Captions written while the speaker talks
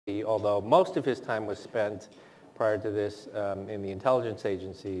although most of his time was spent prior to this in the intelligence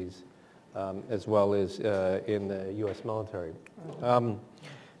agencies, as well as in the U.S. military.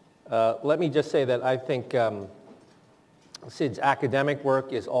 Let me just say that I think Sid's academic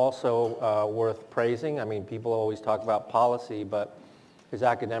work is also worth praising. I mean, people always talk about policy, but his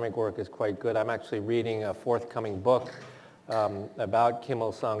academic work is quite good. I'm actually reading a forthcoming book about Kim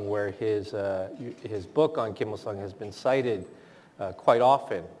Il-sung, where his book on Kim Il-sung has been cited quite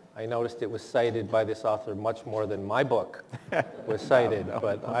often. I noticed it was cited by this author much more than my book was cited,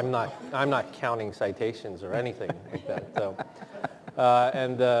 but I'm not counting citations or anything like that. So,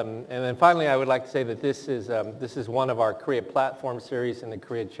 and then finally, I would like to say that this is one of our Korea Platform series in the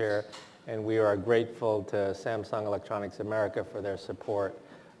Korea Chair, and we are grateful to Samsung Electronics America for their support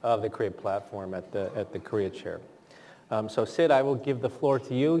of the Korea Platform at the Korea Chair. So Sid, I will give the floor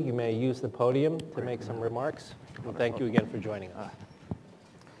to you. You may use the podium to make some remarks. Well, thank you again for joining us.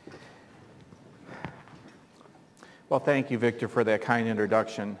 Well, thank you, Victor, for that kind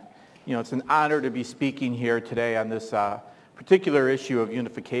introduction. You know, it's an honor to be speaking here today on this particular issue of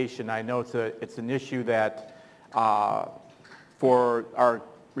unification. I know it's an issue that for our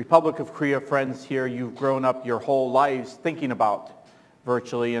Republic of Korea friends here, you've grown up your whole lives thinking about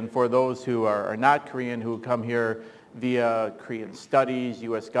virtually, and for those who are not Korean, who come here via Korean studies,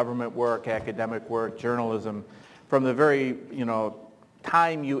 U.S. government work, academic work, journalism, from the very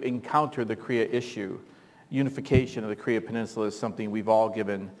time you encounter the Korea issue, unification of the Korea Peninsula is something we've all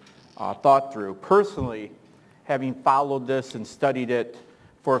given thought through. Personally, having followed this and studied it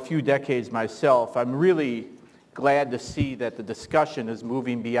for a few decades myself, I'm really glad to see that the discussion is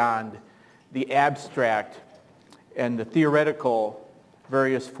moving beyond the abstract and the theoretical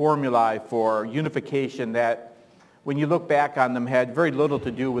various formulae for unification that, when you look back on them, had very little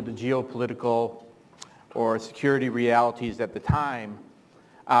to do with the geopolitical or security realities at the time.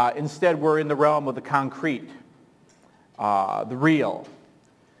 Instead, we're in the realm of the concrete, the real,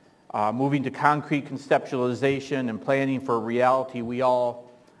 moving to concrete conceptualization and planning for a reality we all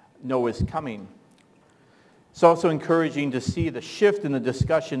know is coming. It's also encouraging to see the shift in the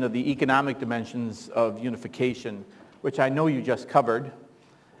discussion of the economic dimensions of unification, which I know you just covered.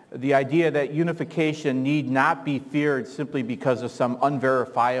 The idea that unification need not be feared simply because of some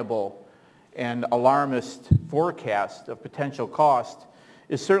unverifiable and alarmist forecast of potential cost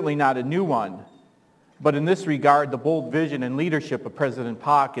is certainly not a new one. But in this regard, the bold vision and leadership of President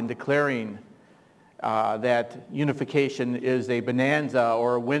Park in declaring that unification is a bonanza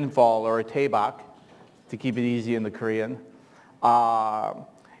or a windfall or a taebak, to keep it easy in the Korean,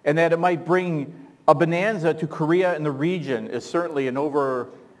 and that it might bring a bonanza to Korea and the region is certainly an long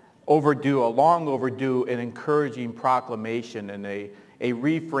overdue and encouraging proclamation and a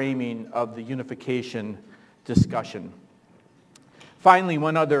reframing of the unification discussion. Finally,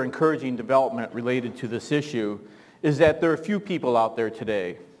 one other encouraging development related to this issue is that there are a few people out there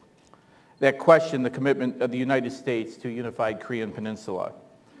today that question the commitment of the United States to a unified Korean peninsula.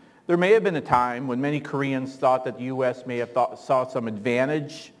 There may have been a time when many Koreans thought that the U.S. may have saw some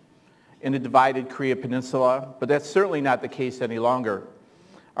advantage in a divided Korea peninsula, but that's certainly not the case any longer.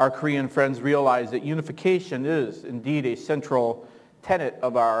 Our Korean friends realize that unification is indeed a central tenet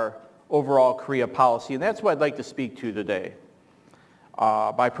of our overall Korea policy, and that's what I'd like to speak to today.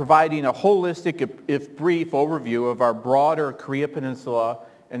 By providing a holistic, if brief, overview of our broader Korea Peninsula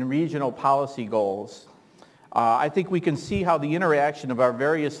and regional policy goals, I think we can see how the interaction of our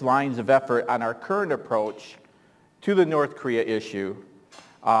various lines of effort on our current approach to the North Korea issue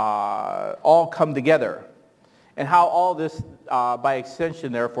all come together, and how all this, by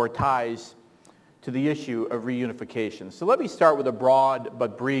extension, therefore, ties to the issue of reunification. So let me start with a broad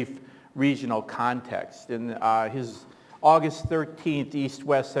but brief regional context. In his August 13th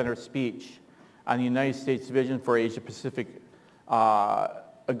East-West Center speech on the United States Vision for Asia-Pacific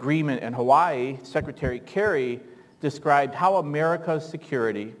Agreement in Hawaii, Secretary Kerry described how America's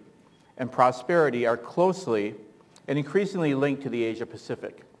security and prosperity are closely and increasingly linked to the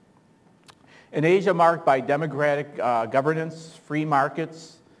Asia-Pacific. An Asia marked by democratic governance, free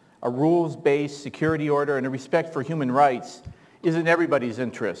markets, a rules-based security order, and a respect for human rights is in everybody's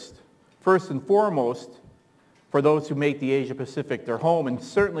interest. First and foremost, for those who make the Asia-Pacific their home, and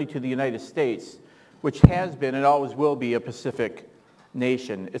certainly to the United States, which has been and always will be a Pacific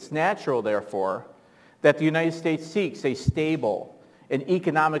nation. It's natural, therefore, that the United States seeks a stable and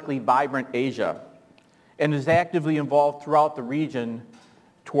economically vibrant Asia and is actively involved throughout the region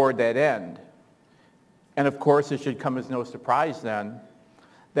toward that end. And of course, it should come as no surprise then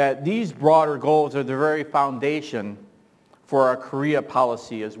that these broader goals are the very foundation for our Korea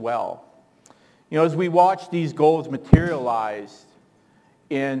policy as well. You know, as we watch these goals materialize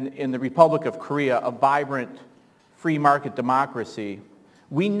in the Republic of Korea, a vibrant free market democracy,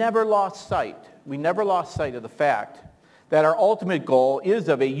 we never lost sight of the fact that our ultimate goal is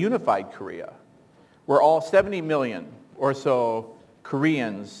of a unified Korea, where all 70 million or so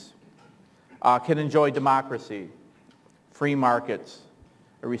Koreans can enjoy democracy, free markets,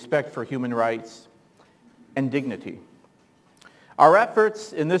 a respect for human rights, and dignity. Our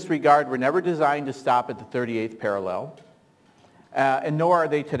efforts in this regard were never designed to stop at the 38th parallel, and nor are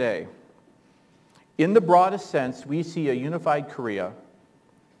they today. In the broadest sense, we see a unified Korea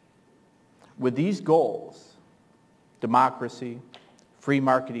with these goals: democracy, free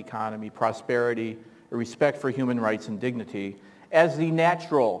market economy, prosperity, a respect for human rights and dignity, as the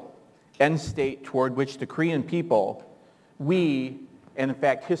natural end state toward which the Korean people, we, and in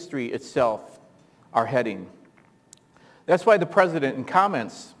fact history itself, are heading. That's why the President, in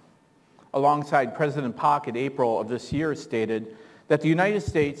comments alongside President Park in April of this year, stated that the United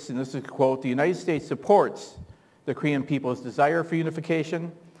States, and this is a quote, "The United States supports the Korean people's desire for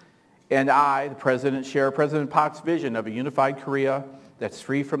unification, and I, the President, share President Park's vision of a unified Korea that's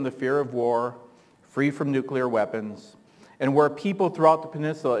free from the fear of war, free from nuclear weapons, and where people throughout the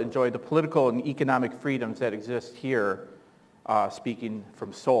peninsula enjoy the political and economic freedoms that exist here," speaking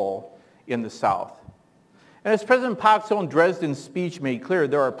from Seoul, in the South. And as President Park's own Dresden speech made clear,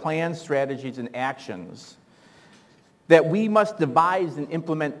 there are plans, strategies, and actions that we must devise and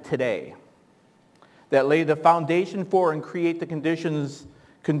implement today that lay the foundation for and create the conditions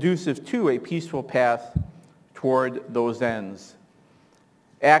conducive to a peaceful path toward those ends.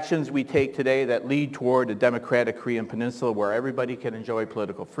 Actions we take today that lead toward a democratic Korean peninsula where everybody can enjoy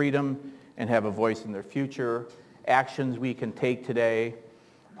political freedom and have a voice in their future. Actions we can take today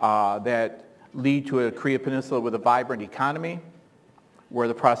that lead to a Korea peninsula with a vibrant economy, where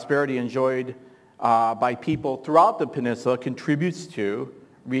the prosperity enjoyed by people throughout the peninsula contributes to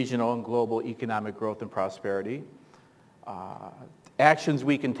regional and global economic growth and prosperity. Actions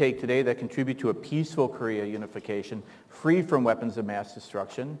we can take today that contribute to a peaceful Korea unification, free from weapons of mass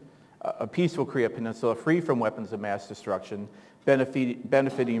destruction, a peaceful Korea peninsula free from weapons of mass destruction,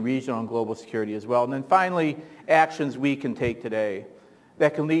 benefiting regional and global security as well. And then finally, actions we can take today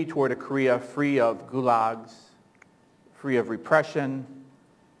that can lead toward a Korea free of gulags, free of repression,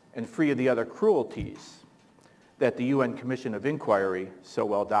 and free of the other cruelties that the UN Commission of Inquiry so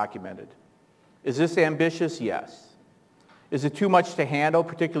well documented. Is this ambitious? Yes. Is it too much to handle,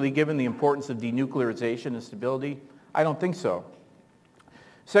 particularly given the importance of denuclearization and stability? I don't think so.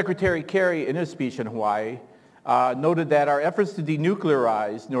 Secretary Kerry, in his speech in Hawaii, noted that our efforts to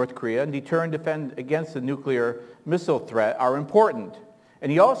denuclearize North Korea and deter and defend against the nuclear missile threat are important.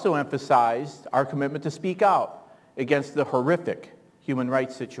 And he also emphasized our commitment to speak out against the horrific human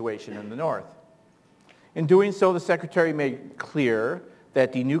rights situation in the North. In doing so, the Secretary made clear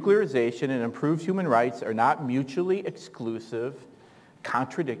that denuclearization and improved human rights are not mutually exclusive,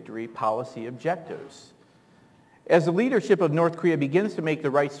 contradictory policy objectives. As the leadership of North Korea begins to make the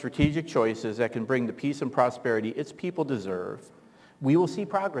right strategic choices that can bring the peace and prosperity its people deserve, we will see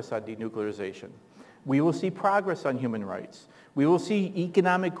progress on denuclearization. We will see progress on human rights. We will see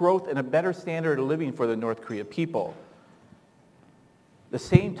economic growth and a better standard of living for the North Korea people. The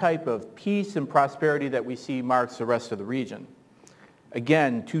same type of peace and prosperity that we see marks the rest of the region.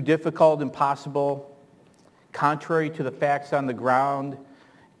 Again, too difficult, impossible, contrary to the facts on the ground,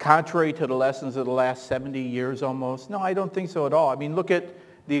 contrary to the lessons of the last 70 years almost. No, I don't think so at all. I mean, look at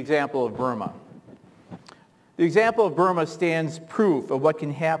the example of Burma. The example of Burma stands proof of what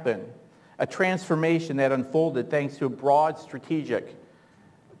can happen, a transformation that unfolded thanks to a broad strategic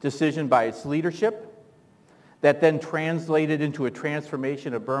decision by its leadership that then translated into a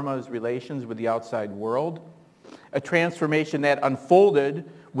transformation of Burma's relations with the outside world, a transformation that unfolded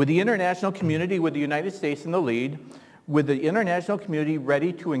with the international community, with the United States in the lead, with the international community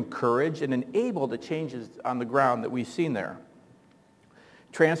ready to encourage and enable the changes on the ground that we've seen there.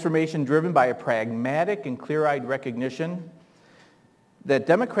 Transformation driven by a pragmatic and clear-eyed recognition that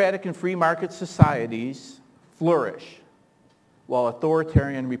democratic and free market societies flourish while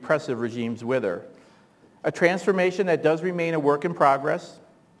authoritarian repressive regimes wither. A transformation that does remain a work in progress,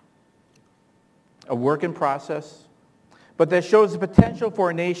 a work in process, but that shows the potential for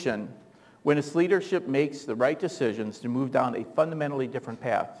a nation when its leadership makes the right decisions to move down a fundamentally different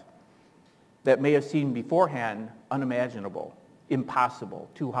path that may have seemed beforehand unimaginable, impossible,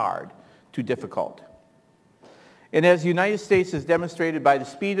 too hard, too difficult. And as the United States has demonstrated by the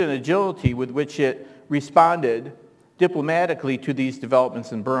speed and agility with which it responded diplomatically to these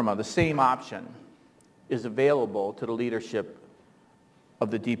developments in Burma, the same option is available to the leadership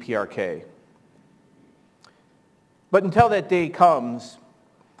of the DPRK. But until that day comes,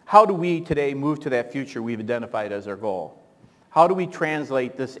 How do we today move to that future we've identified as our goal? How do we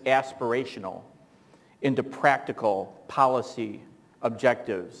translate this aspirational into practical policy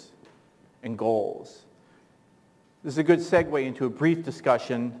objectives and goals? This is a good segue into a brief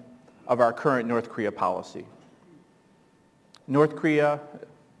discussion of our current North Korea policy. North Korea,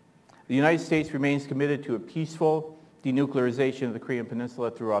 the United States remains committed to a peaceful denuclearization of the Korean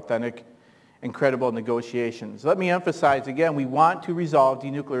Peninsula through authentic and credible negotiations. Let me emphasize again, we want to resolve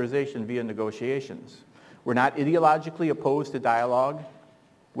denuclearization via negotiations. We're not ideologically opposed to dialogue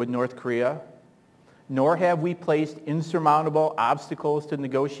with North Korea, nor have we placed insurmountable obstacles to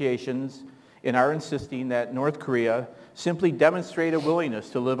negotiations in our insisting that North Korea simply demonstrate a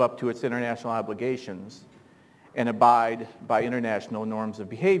willingness to live up to its international obligations and abide by international norms of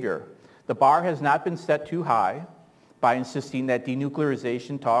behavior. The bar has not been set too high by insisting that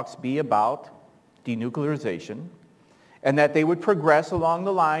denuclearization talks be about denuclearization and that they would progress along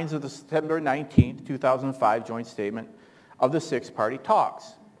the lines of the September 19, 2005 joint statement of the six-party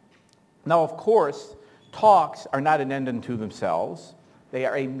talks. Now, of course, talks are not an end unto themselves. They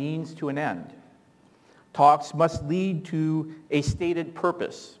are a means to an end. Talks must lead to a stated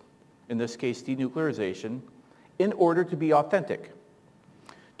purpose, in this case denuclearization, in order to be authentic.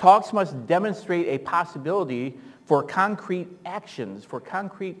 Talks must demonstrate a possibility for concrete actions, for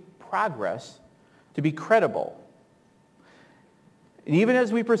concrete progress to be credible. And even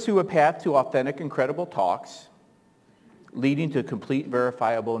as we pursue a path to authentic and credible talks, leading to complete,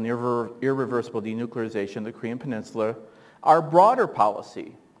 verifiable, and irreversible denuclearization of the Korean Peninsula, our broader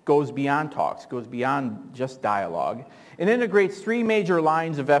policy goes beyond talks, goes beyond just dialogue, and integrates three major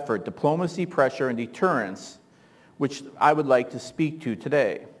lines of effort: diplomacy, pressure, and deterrence, which I would like to speak to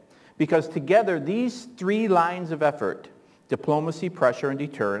today. Because together, these three lines of effort, diplomacy, pressure, and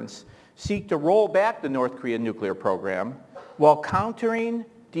deterrence, seek to roll back the North Korean nuclear program while countering,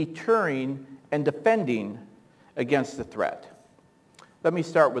 deterring, and defending against the threat. Let me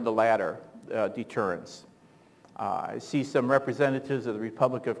start with the latter, deterrence. I see some representatives of the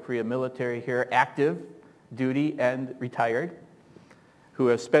Republic of Korea military here, active, duty, and retired, who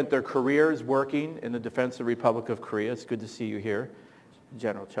have spent their careers working in the defense of the Republic of Korea. It's good to see you here,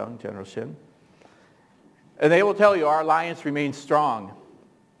 General Chung, General Shin. And they will tell you our alliance remains strong.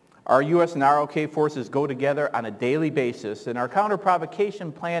 Our U.S. and ROK forces go together on a daily basis, and our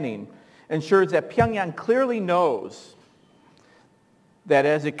counter-provocation planning ensures that Pyongyang clearly knows that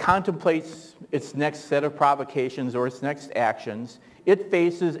as it contemplates its next set of provocations or its next actions, it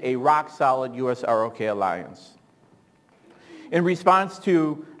faces a rock-solid U.S. ROK alliance. In response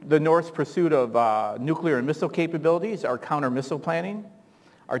to the North's pursuit of nuclear and missile capabilities, our counter-missile planning,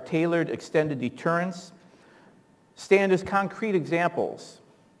 our tailored extended deterrence, stand as concrete examples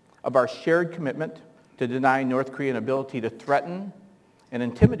of our shared commitment to deny North Korean ability to threaten and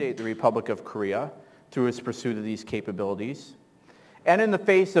intimidate the Republic of Korea through its pursuit of these capabilities. And in the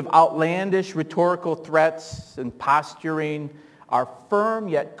face of outlandish rhetorical threats and posturing, our firm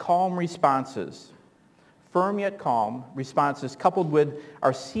yet calm responses coupled with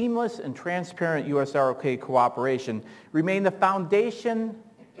our seamless and transparent U.S.-ROK cooperation remain the foundation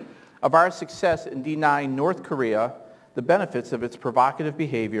of our success in denying North Korea the benefits of its provocative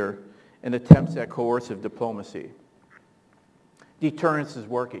behavior and attempts at coercive diplomacy. Deterrence is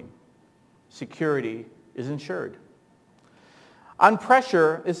working. Security is ensured. On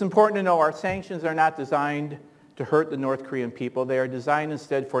pressure, it's important to know our sanctions are not designed to hurt the North Korean people. They are designed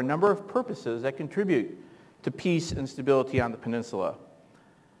instead for a number of purposes that contribute to peace and stability on the peninsula.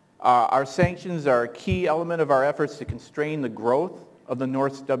 Our sanctions are a key element of our efforts to constrain the growth of the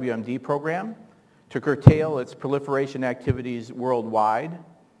North's WMD program, to curtail its proliferation activities worldwide,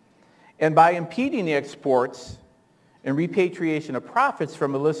 and by impeding the exports and repatriation of profits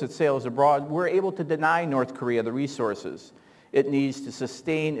from illicit sales abroad, we're able to deny North Korea the resources it needs to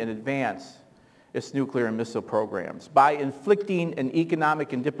sustain and advance its nuclear and missile programs. By inflicting an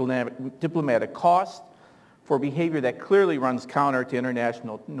economic and diplomatic cost for behavior that clearly runs counter to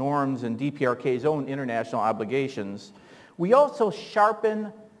international norms and DPRK's own international obligations, we also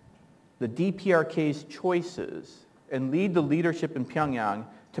sharpen the DPRK's choices and lead the leadership in Pyongyang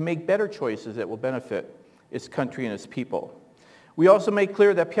to make better choices that will benefit its country and its people. We also make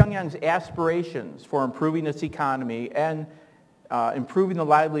clear that Pyongyang's aspirations for improving its economy and improving the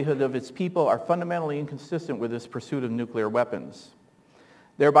livelihood of its people are fundamentally inconsistent with its pursuit of nuclear weapons.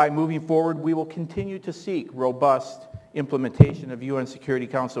 Thereby, moving forward, we will continue to seek robust implementation of UN Security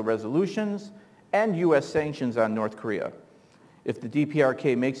Council resolutions and U.S. sanctions on North Korea. If the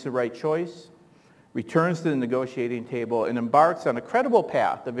DPRK makes the right choice, returns to the negotiating table, and embarks on a credible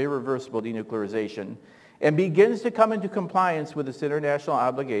path of irreversible denuclearization, and begins to come into compliance with its international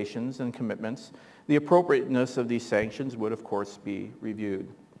obligations and commitments, the appropriateness of these sanctions would, of course, be reviewed.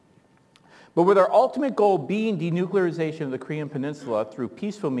 But with our ultimate goal being denuclearization of the Korean Peninsula through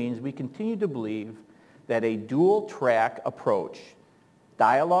peaceful means, we continue to believe that a dual-track approach,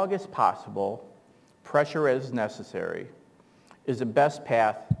 dialogue as possible, pressure as necessary, is the best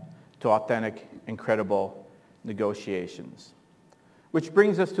path to authentic and credible negotiations. Which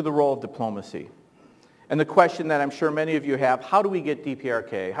brings us to the role of diplomacy. And the question that I'm sure many of you have, how do we get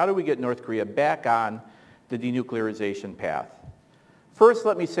DPRK, how do we get North Korea back on the denuclearization path? First,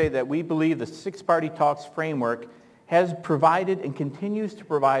 let me say that we believe the six-party talks framework has provided and continues to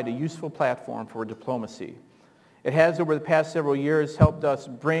provide a useful platform for diplomacy. It has, over the past several years, helped us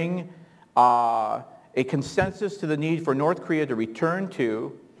bring a consensus to the need for North Korea to return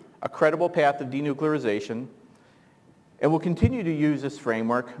to a credible path of denuclearization, and will continue to use this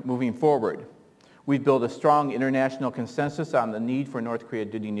framework moving forward. We've built a strong international consensus on the need for North Korea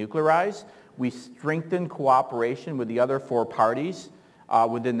to denuclearize. We strengthened cooperation with the other four parties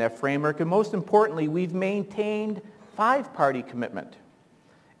within that framework, and most importantly, we've maintained five-party commitment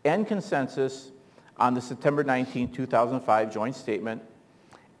and consensus on the September 19, 2005 joint statement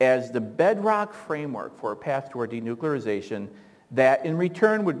as the bedrock framework for a path toward denuclearization that in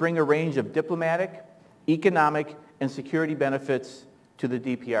return would bring a range of diplomatic, economic, and security benefits to the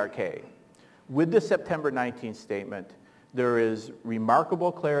DPRK. With the September 19 statement, there is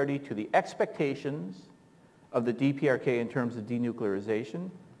remarkable clarity to the expectations of the DPRK in terms of denuclearization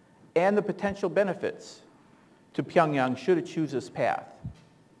and the potential benefits to Pyongyang should it choose this path.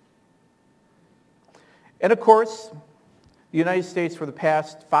 And of course, the United States for the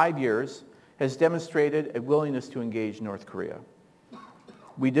past 5 years has demonstrated a willingness to engage North Korea.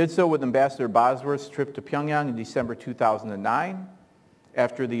 We did so with Ambassador Bosworth's trip to Pyongyang in December 2009,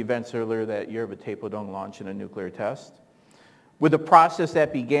 after the events earlier that year of a Taepodong launch and a nuclear test. With a process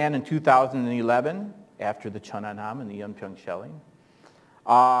that began in 2011, after the Cheonanham and the Yeonpyeong shelling.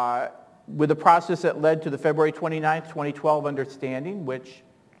 With a process that led to the February 29, 2012 understanding, which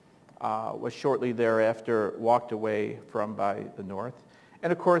was shortly thereafter walked away from by the North.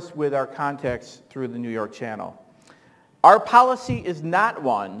 And of course, with our contacts through the New York Channel. Our policy is not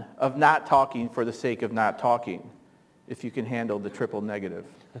one of not talking for the sake of not talking, if you can handle the triple negative.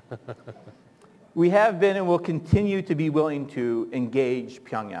 We have been and will continue to be willing to engage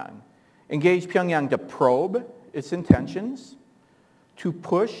Pyongyang. Engage Pyongyang to probe its intentions, to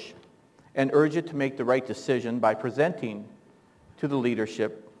push and urge it to make the right decision by presenting to the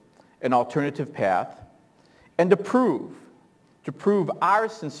leadership an alternative path, and to prove our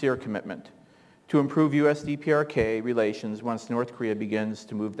sincere commitment to improve U.S.-DPRK relations once North Korea begins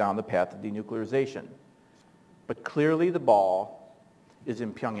to move down the path of denuclearization. But clearly the ball is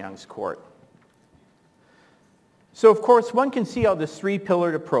in Pyongyang's court. So of course one can see how this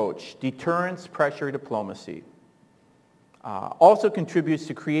three-pillared approach, deterrence, pressure, diplomacy, also contributes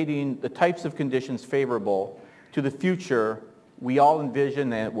to creating the types of conditions favorable to the future we all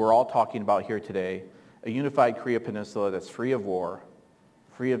envision and we're all talking about here today, a unified Korea Peninsula that's free of war,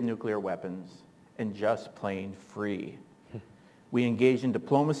 free of nuclear weapons, and just plain free. We engage in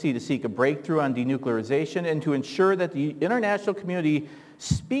diplomacy to seek a breakthrough on denuclearization and to ensure that the international community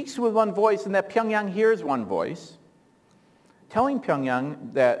speaks with one voice and that Pyongyang hears one voice, telling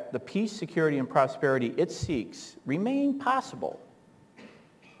Pyongyang that the peace, security, and prosperity it seeks remain possible,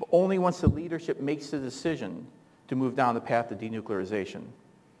 but only once the leadership makes the decision to move down the path of denuclearization.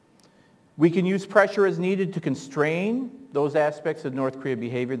 We can use pressure as needed to constrain those aspects of North Korea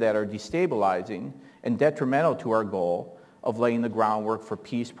behavior that are destabilizing and detrimental to our goal of laying the groundwork for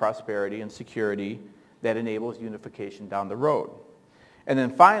peace, prosperity, and security that enables unification down the road. And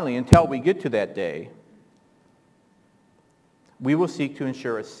then finally, until we get to that day, we will seek to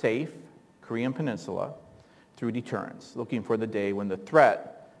ensure a safe Korean peninsula through deterrence, looking for the day when the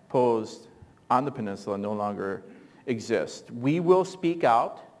threat posed on the peninsula no longer exists. We will speak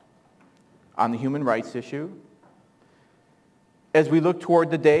out on the human rights issue as we look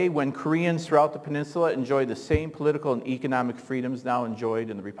toward the day when Koreans throughout the peninsula enjoy the same political and economic freedoms now enjoyed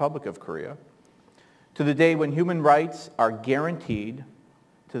in the Republic of Korea, to the day when human rights are guaranteed,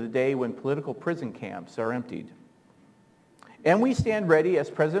 to the day when political prison camps are emptied. And we stand ready, as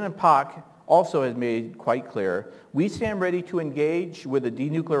President Park also has made quite clear, we stand ready to engage with a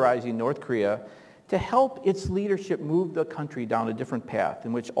denuclearizing North Korea to help its leadership move the country down a different path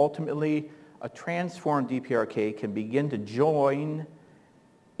in which ultimately a transformed DPRK can begin to join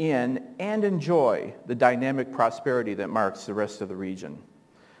in and enjoy the dynamic prosperity that marks the rest of the region.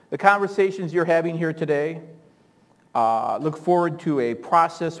 The conversations you're having here today look forward to a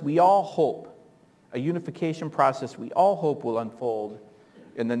process we all hope a unification process we all hope will unfold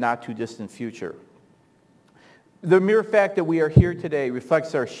in the not-too-distant future. The mere fact that we are here today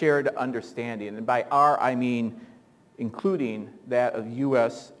reflects our shared understanding, and by our, I mean including that of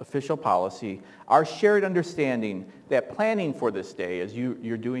U.S. official policy, our shared understanding that planning for this day, as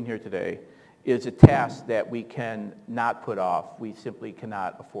you're doing here today, is a task that we can not put off. We simply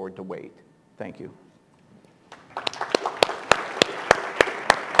cannot afford to wait. Thank you.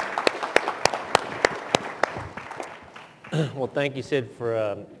 Well, thank you, Sid, for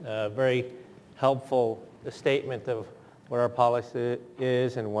a very helpful statement of what our policy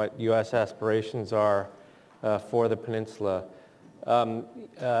is and what U.S. aspirations are for the peninsula. Dr.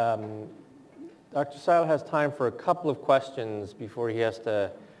 Seidel has time for a couple of questions before he has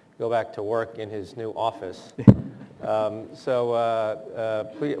to go back to work in his new office. Please,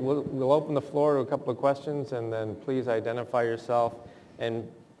 we'll open the floor to a couple of questions, and then please identify yourself and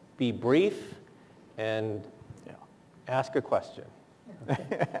be brief and ask a question.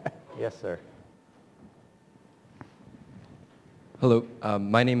 Yes, sir. Hello,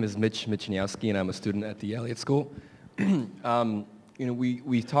 my name is Mitch Michniowski, and I'm a student at the Elliott School.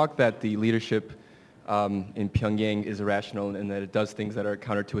 We talk that the leadership in Pyongyang is irrational and that it does things that are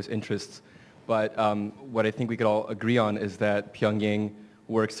counter to its interests. But what I think we could all agree on is that Pyongyang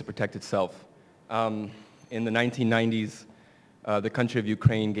works to protect itself. In the 1990s, the country of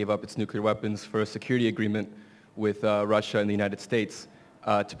Ukraine gave up its nuclear weapons for a security agreement with Russia and the United States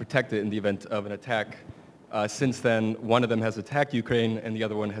to protect it in the event of an attack. Since then, one of them has attacked Ukraine and the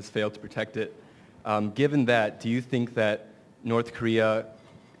other one has failed to protect it. Given that, do you think that North Korea,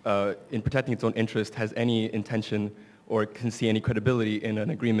 in protecting its own interest, has any intention or can see any credibility in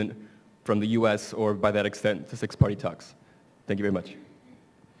an agreement from the U.S. or, by that extent, the six-party talks? Thank you very much.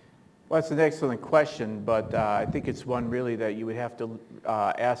 Well, that's an excellent question, but I think it's one really that you would have to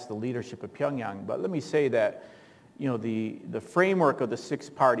ask the leadership of Pyongyang. But let me say that the framework of the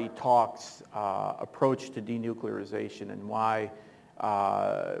six-party talks approach to denuclearization and why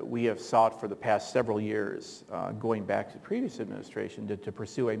we have sought for the past several years, going back to the previous administration, to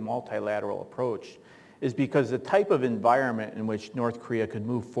pursue a multilateral approach is because the type of environment in which North Korea could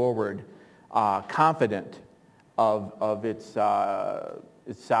move forward confident of its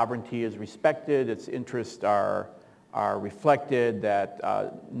sovereignty is respected, its interests are reflected, that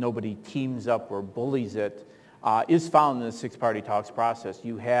nobody teams up or bullies it, is found in the six-party talks process.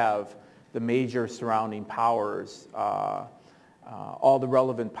 You have the major surrounding powers, all the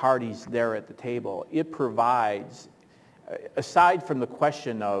relevant parties there at the table. It provides, aside from the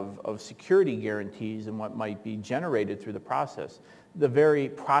question of security guarantees and what might be generated through the process, the very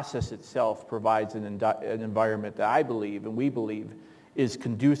process itself provides an environment that I believe, and we believe, is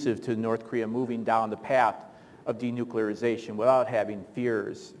conducive to North Korea moving down the path of denuclearization without having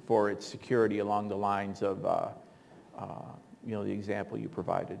fears for its security along the lines of the example you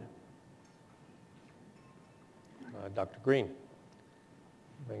provided. Dr. Green,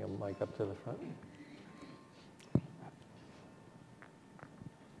 bring a mic up to the front.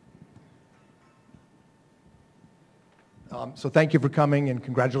 So thank you for coming, and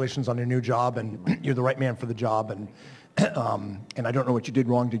congratulations on your new job, and you're the right man for the job, and I don't know what you did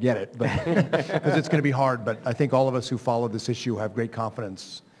wrong to get it, but because it's going to be hard, but I think all of us who follow this issue have great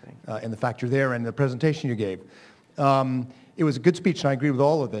confidence in the fact you're there and the presentation you gave. It was a good speech, and I agree with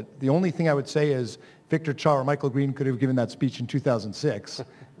all of it. The only thing I would say is Victor Cha or Michael Green could have given that speech in 2006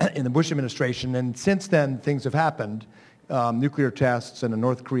 in the Bush administration, and since then things have happened. Nuclear tests and a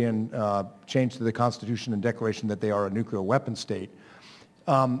North Korean change to the Constitution and declaration that they are a nuclear weapon state.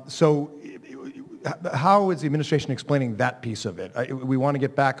 So how is the administration explaining that piece of it? We want to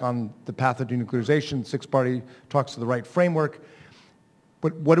get back on the path of denuclearization, six-party talks to the right framework,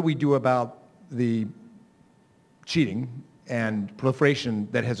 but what do we do about the cheating and proliferation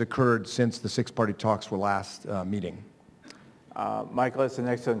that has occurred since the six-party talks were last meeting? Michael, that's an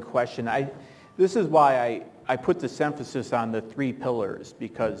excellent question. This is why I put this emphasis on the three pillars,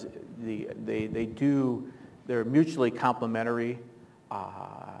 because they're mutually complementary.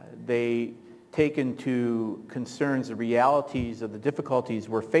 They take into concerns the realities of the difficulties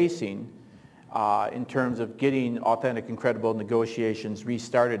we're facing in terms of getting authentic and credible negotiations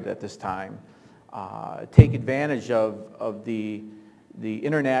restarted at this time. Take advantage of the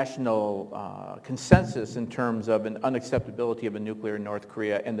international consensus in terms of an unacceptability of a nuclear North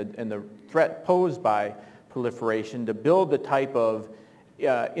Korea and the threat posed by proliferation, to build the type of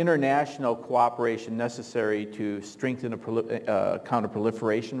international cooperation necessary to strengthen a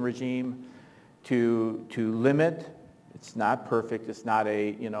counter-proliferation regime, to limit. It's not perfect. It's not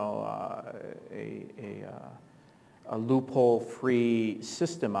a a loophole-free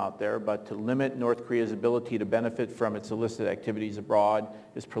system out there, but to limit North Korea's ability to benefit from its illicit activities abroad,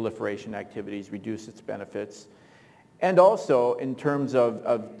 its proliferation activities, reduce its benefits. And also in terms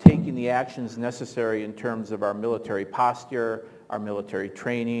of taking the actions necessary in terms of our military posture, our military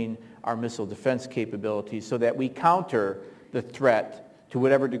training, our missile defense capabilities, so that we counter the threat to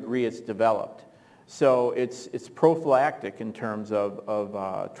whatever degree it's developed. So it's prophylactic in terms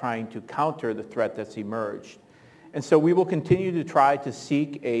of trying to counter the threat that's emerged. And so we will continue to try to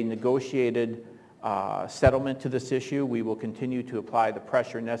seek a negotiated settlement to this issue. We will continue to apply the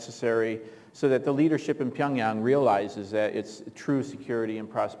pressure necessary so that the leadership in Pyongyang realizes that its true security and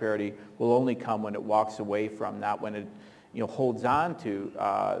prosperity will only come when it walks away from, not when it holds on to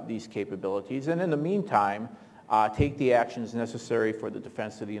these capabilities. And in the meantime, take the actions necessary for the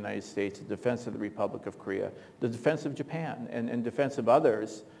defense of the United States, the defense of the Republic of Korea, the defense of Japan, and defense of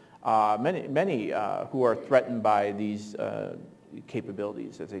others, many who are threatened by these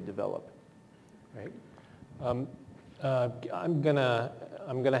capabilities as they develop. Right. I'm gonna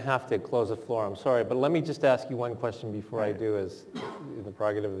have to close the floor. I'm sorry, but let me just ask you one question before I do, as the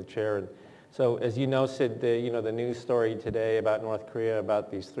prerogative of the chair. And so, as you know, Sid, the news story today about North Korea,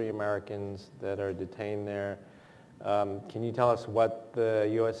 about these 3 Americans that are detained there. Can you tell us what the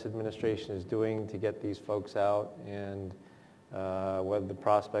U.S. administration is doing to get these folks out, and whether the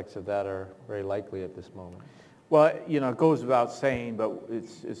prospects of that are very likely at this moment? Well, it goes without saying, but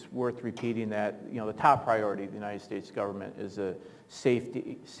it's worth repeating that, the top priority of the United States government is the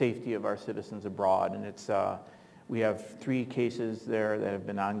safety of our citizens abroad. And we have 3 cases there that have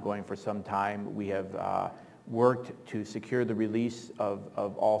been ongoing for some time. We have worked to secure the release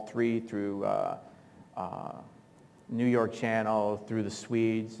of all 3 through New York Channel, through the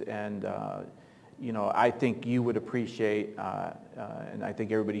Swedes, and I think you would appreciate, and I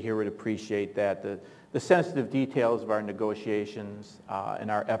think everybody here would appreciate that the sensitive details of our negotiations and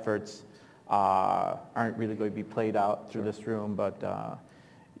our efforts aren't really going to be played out through this room, but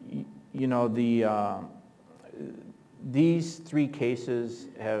these 3 cases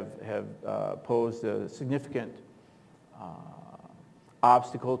have posed a significant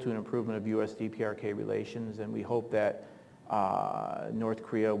obstacle to an improvement of U.S.-DPRK relations, and we hope that North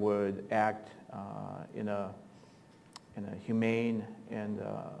Korea would act in a humane and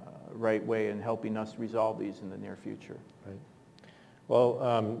right way in helping us resolve these in the near future. Right.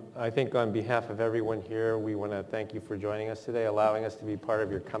 Well, I think on behalf of everyone here, we want to thank you for joining us today, allowing us to be part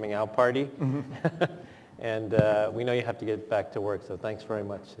of your coming out party. Mm-hmm. And we know you have to get back to work, so thanks very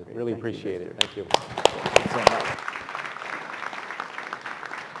much. Really appreciate it. Thank you. Thank you so much.